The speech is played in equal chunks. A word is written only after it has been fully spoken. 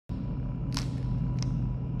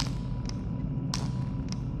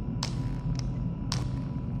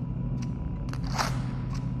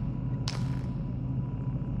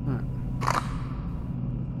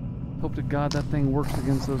God that thing works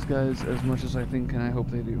against those guys as much as I think, and I hope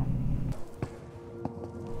they do.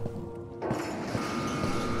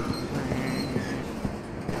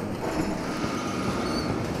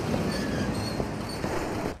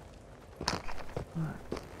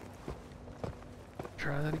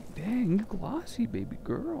 Try that again. Dang, you glossy baby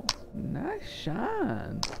girl. Nice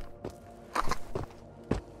shine.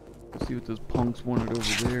 Let's see what those punks wanted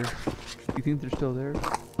over there. You think they're still there?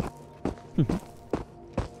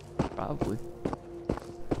 Probably.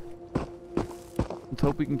 Let's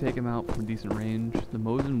hope we can take him out from decent range. The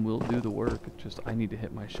Mosin will do the work. It's just I need to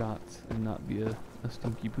hit my shots and not be a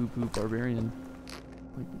stinky poo-poo barbarian.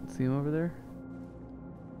 Like, see him over there?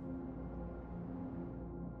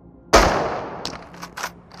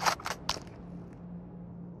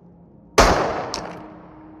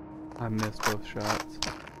 I missed both shots.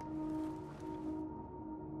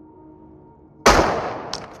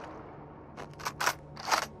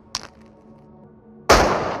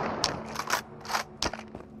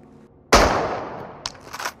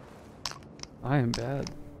 I am bad.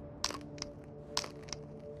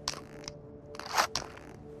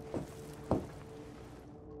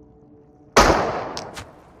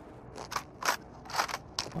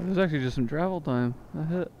 Oh, there's actually just some travel time. That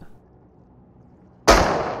hit.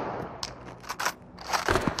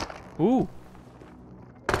 Ooh.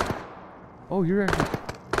 Oh, you're actually.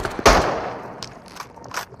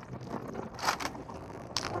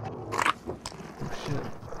 Oh shit.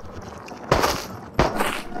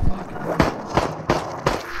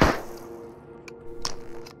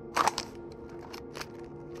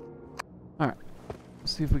 Alright.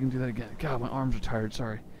 Let's see if we can do that again. God, my arms are tired,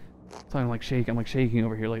 sorry. It's not like shake. I'm like shaking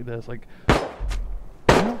over here like this. Like.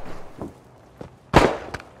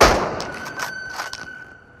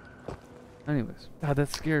 Anyways. God,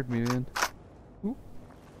 that scared me, man. Ooh.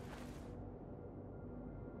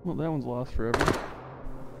 Well, that one's lost forever.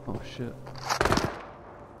 Oh, shit.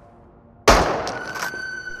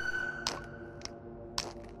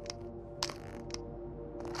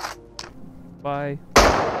 Bye.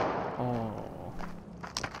 Oh.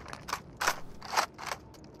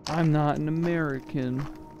 I'm not an American.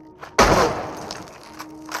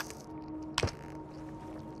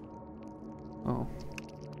 Oh.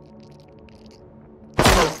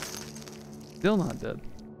 Still not dead.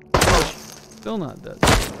 Still not dead.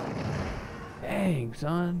 Dang,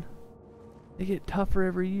 son. They get tougher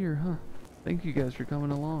every year, huh? Thank you guys for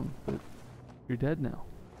coming along, but you're dead now.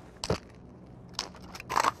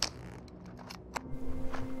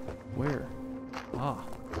 Where? Ah.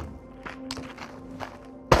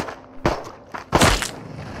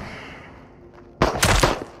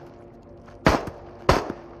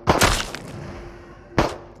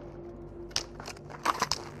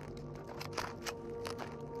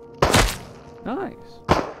 Nice.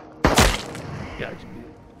 Gotcha.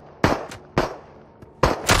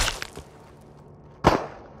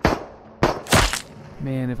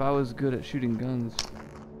 Man, if I was good at shooting guns,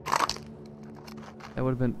 that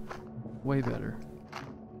would have been way better.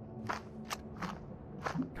 God,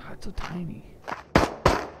 it's so tiny.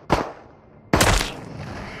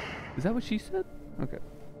 Is that what she said? Okay.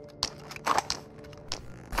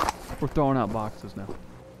 We're throwing out boxes now.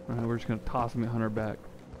 We're just gonna toss them and hunt her back.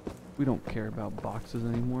 We don't care about boxes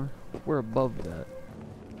anymore. We're above that.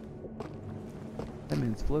 That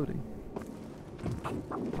man's floating.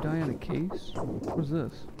 Did you die in a case? What's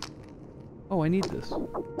this? Oh, I need this.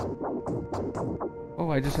 Oh,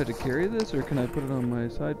 I just had to carry this, or can I put it on my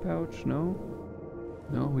side pouch? No?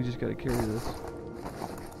 No, we just gotta carry this.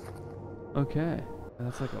 Okay.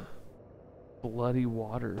 That's like a bloody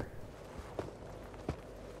water.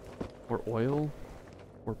 Or oil.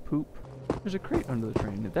 Or poop. There's a crate under the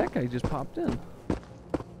train. That guy just popped in.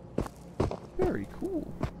 Very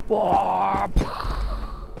cool. Wow,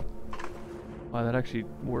 that actually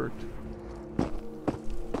worked.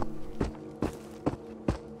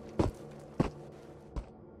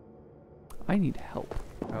 I need help.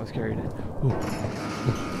 I was carried in.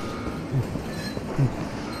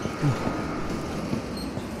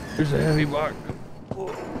 There's a heavy box.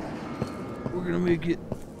 We're gonna make it.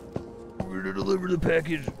 We're gonna deliver the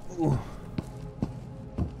package.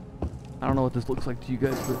 I don't know what this looks like to you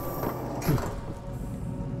guys, but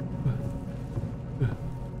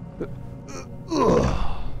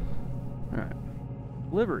alright.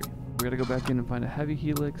 Delivery. We gotta go back in and find a heavy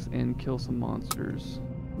helix and kill some monsters.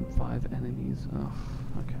 5 enemies. Oh,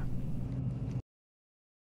 okay.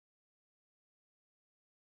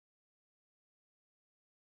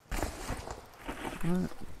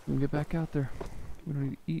 Alright, we'll get back out there. We don't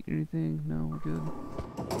need to eat anything. No, we're good.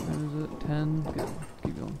 What is it? 10? Good.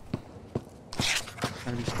 Keep going.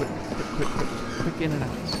 Gotta be quick, quick in and out.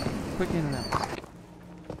 Quick in and out.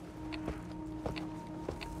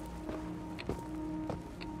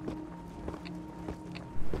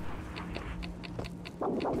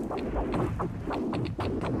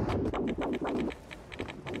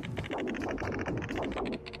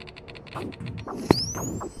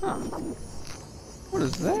 Huh. What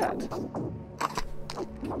is that?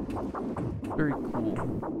 Very cool,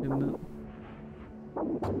 isn't it?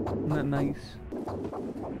 Isn't that nice?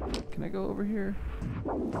 Can I go over here?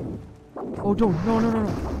 Oh, don't! No, no, no,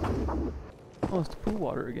 no! Oh, it's the pool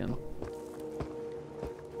water again.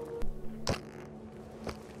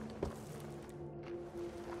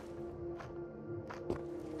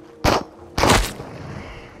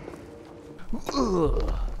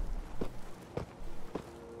 Ugh.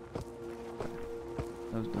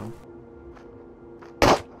 That was dumb.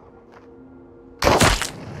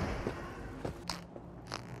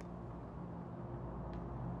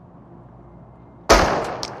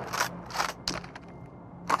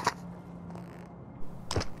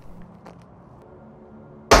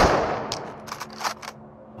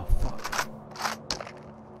 Oh fuck.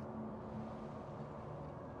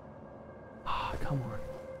 Ah, come on.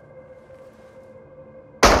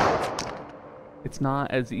 It's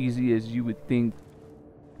not as easy as you would think.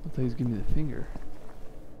 I thought he was giving me the finger.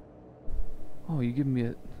 Oh, you giving me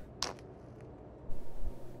a...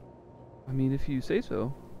 I mean, if you say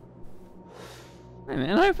so. Hey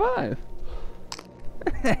man, high five!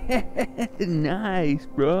 Nice,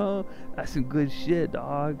 bro. That's some good shit,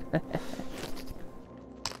 dog.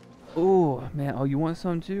 Oh, man. Oh, you want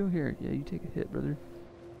some too? Here, yeah, you take a hit, brother.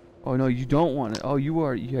 Oh no, you don't want it. Oh, you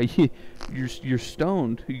are. Yeah, you're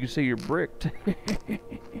stoned. You can say you're bricked.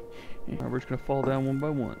 We're just gonna fall down one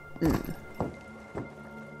by one.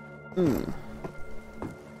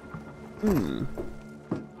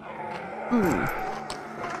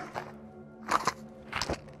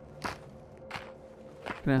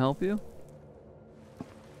 Can I help you?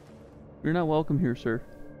 You're not welcome here, sir.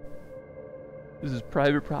 This is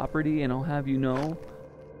private property, and I'll have you know.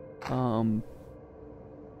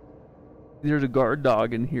 There's a guard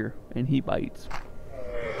dog in here, and he bites.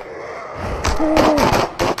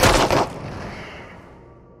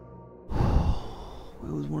 It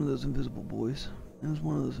was one of those invisible boys. It was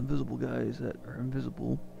one of those invisible guys that are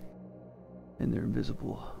invisible. And they're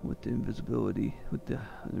invisible with the invisibility, they're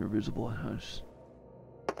invisible on us.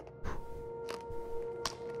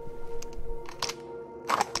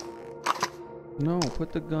 No,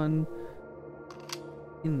 put the gun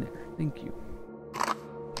in there. Thank you.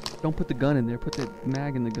 Don't put the gun in there, put the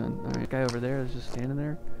mag in the gun. Alright, guy over there is just standing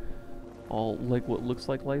there. All like what looks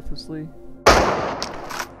like lifelessly.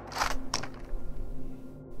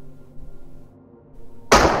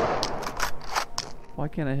 Why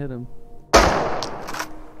can't I hit him?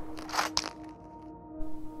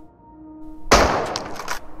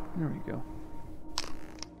 There we go.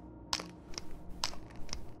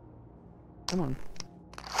 Come on.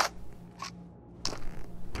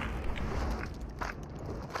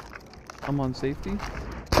 I'm on safety.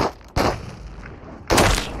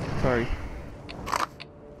 Sorry.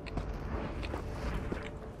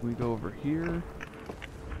 We go over here.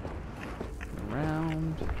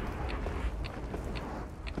 Around.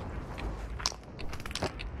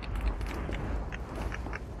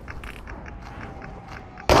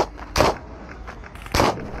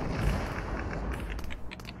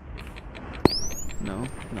 No,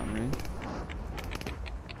 not in range.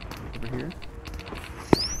 Over here.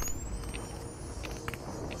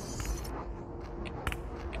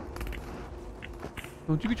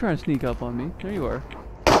 Don't you be trying to sneak up on me. There you are.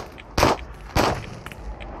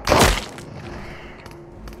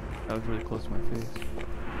 That was really close to my face.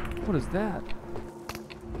 What is that?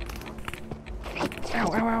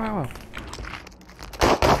 Ow, ow, ow, ow, ow.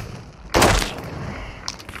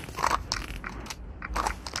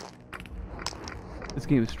 This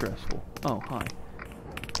game is stressful. Oh, hi.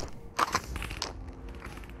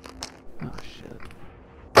 Oh, shit.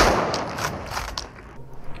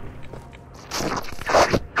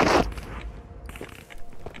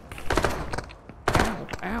 Ow,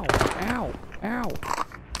 ow, ow,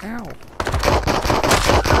 ow.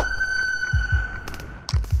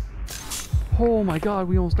 Oh my god,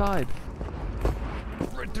 we almost died.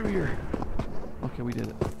 Right through here. Okay, we did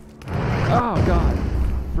it. Oh god.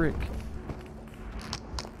 Frick.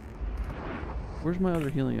 Where's my other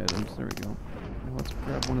healing items? There we go. Now let's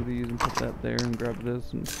grab one of these and put that there and grab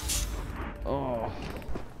this and... Oh.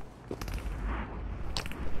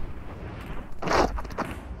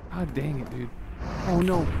 God dang it, dude. Oh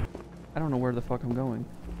no. I don't know where the fuck I'm going.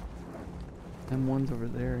 M1's over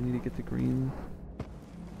there. I need to get the green.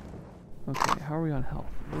 Okay, how are we on health?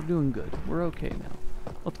 We're doing good. We're okay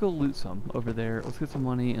now. Let's go loot some over there. Let's get some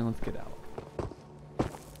money and let's get out.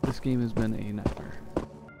 This game has been a nightmare.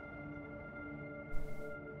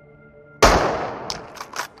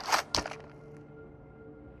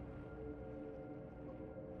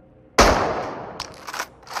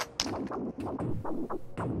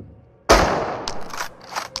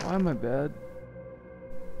 Why am I bad?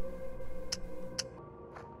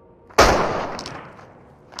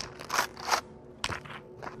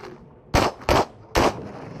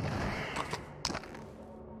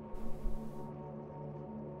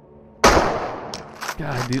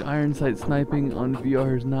 God, dude, iron sight sniping on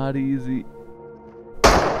VR is not easy.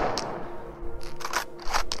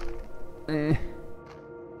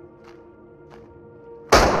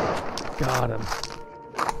 Got him.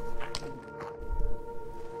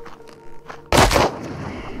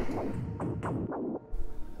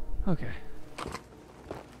 Okay.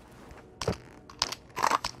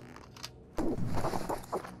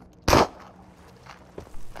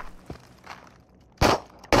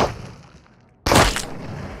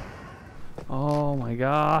 Oh my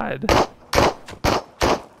God.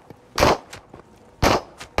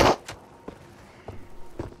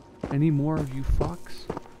 Any more of you fucks?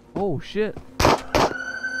 Oh shit.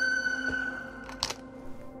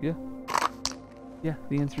 Yeah. Yeah,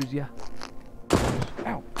 the answer is yeah.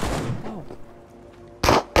 Ow. Oh.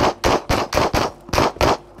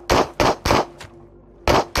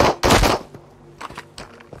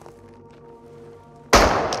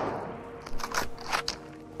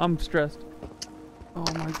 I'm stressed. Oh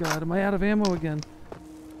my God, am I out of ammo again?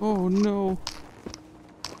 Oh no.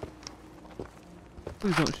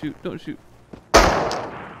 Please don't shoot, don't shoot.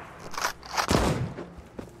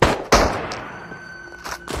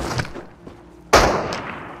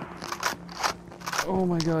 Oh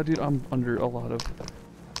my God, dude, I'm under a lot of...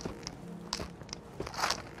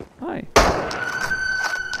 Hi.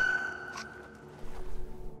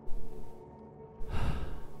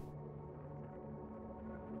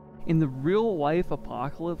 In the real life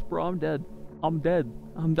apocalypse, bro, I'm dead. I'm dead.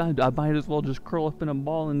 I'm dead. I might as well just curl up in a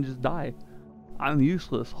ball and just die. I'm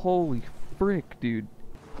useless. Holy frick, dude.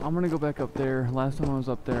 I'm gonna go back up there. Last time I was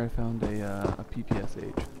up there, I found a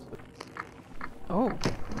PPSH. Oh.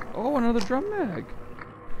 Oh, another drum mag.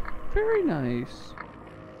 Very nice.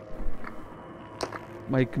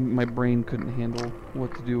 My brain couldn't handle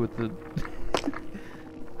what to do with the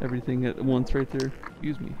everything at once right there.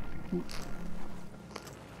 Excuse me.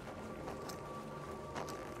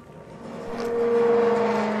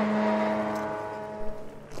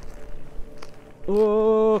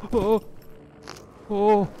 Oh, oh,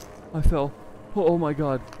 oh, I fell. Oh my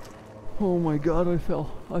God. Oh my God, I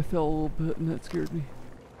fell. I fell a little bit and that scared me.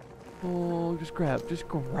 Oh, just grab,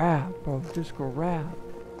 bro, just grab.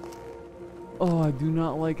 Oh, I do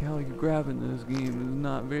not like how you grab in this game. It's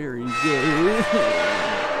not very good.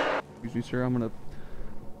 Excuse me, sir, I'm gonna...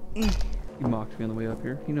 He mocked me on the way up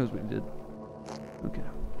here. He knows what he did. Okay.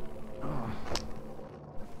 Oh.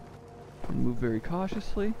 Move very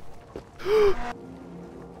cautiously.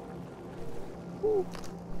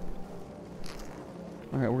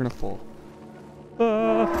 Alright, we're gonna fall.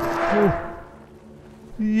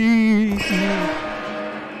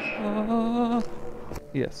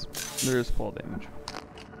 Yes, there is fall damage.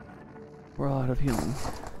 We're out of healing.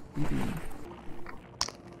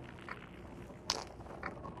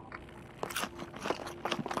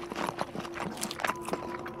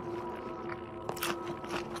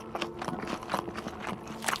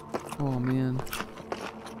 Oh man.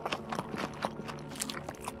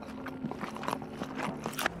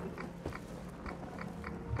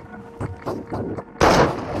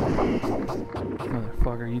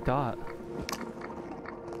 Motherfucker, you thought.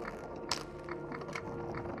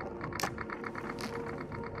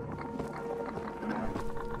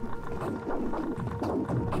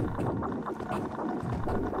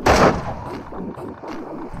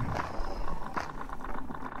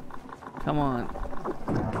 Come on.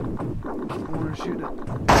 I want to shoot it.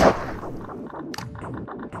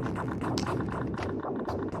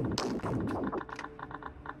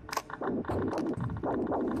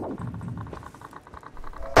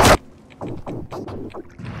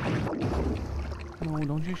 No,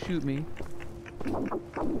 don't you shoot me.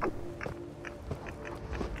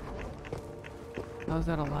 How's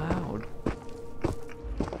that allowed?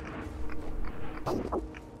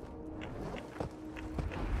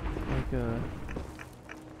 Like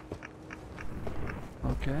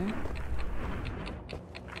okay.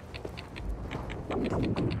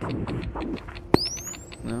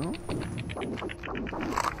 No?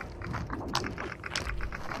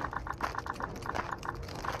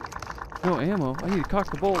 No ammo. I need to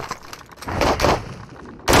cock the bolt.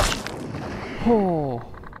 Oh.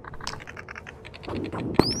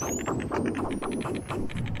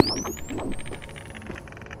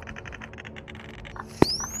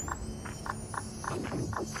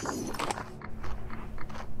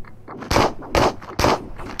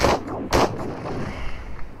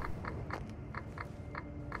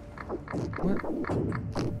 What?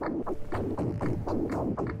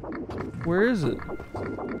 Where is it?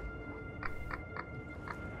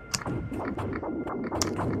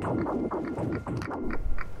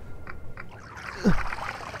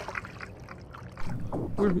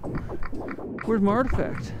 Where's my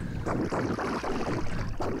artifact?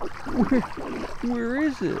 Where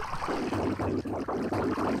is it?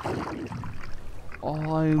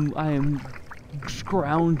 Oh, I am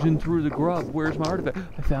scrounging through the grub. Where's my artifact?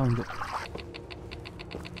 I found it.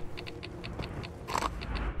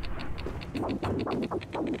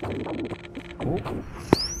 Oh.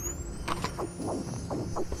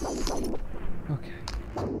 Okay.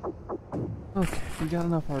 Okay, we got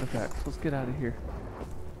enough artifacts. Let's get out of here.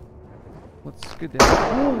 Let's get down.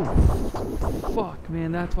 Oh! Fuck,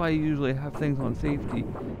 man. That's why I usually have things on safety.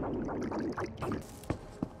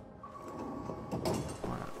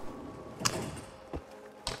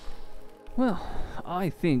 Well, I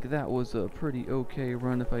think that was a pretty okay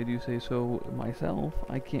run if I do say so myself.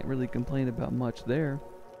 I can't really complain about much there.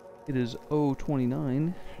 It is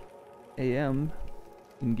 0:29 a.m.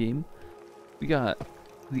 in game. We got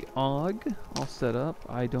the AUG all set up.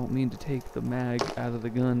 I don't mean to take the mag out of the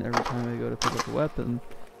gun every time I go to pick up a weapon,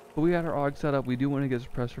 but we got our AUG set up. We do want to get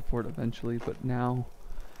suppressor for it eventually, but now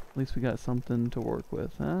at least we got something to work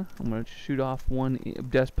with, huh? I'm gonna shoot off one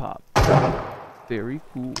desk pop. Very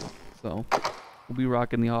cool. So we'll be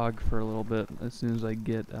rocking the AUG for a little bit as soon as I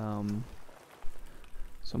get some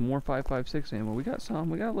more 5.56 ammo. We got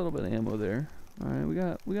a little bit of ammo there. All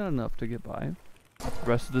right, we got enough to get by. The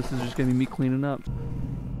rest of this is just gonna be me cleaning up.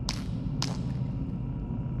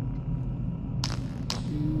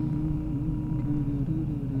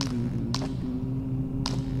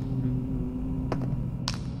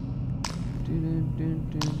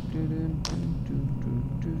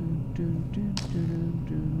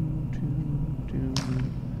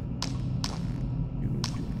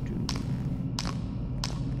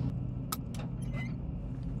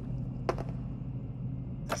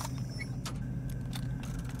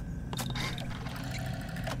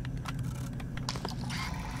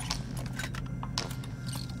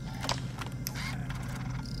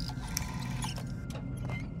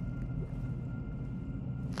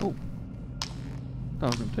 Oh, that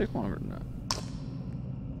was gonna take longer than that.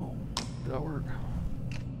 Oh, did that work?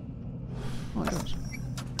 Oh, it does.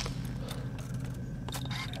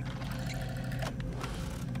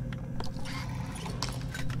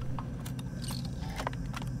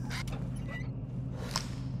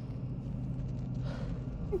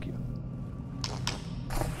 Thank you.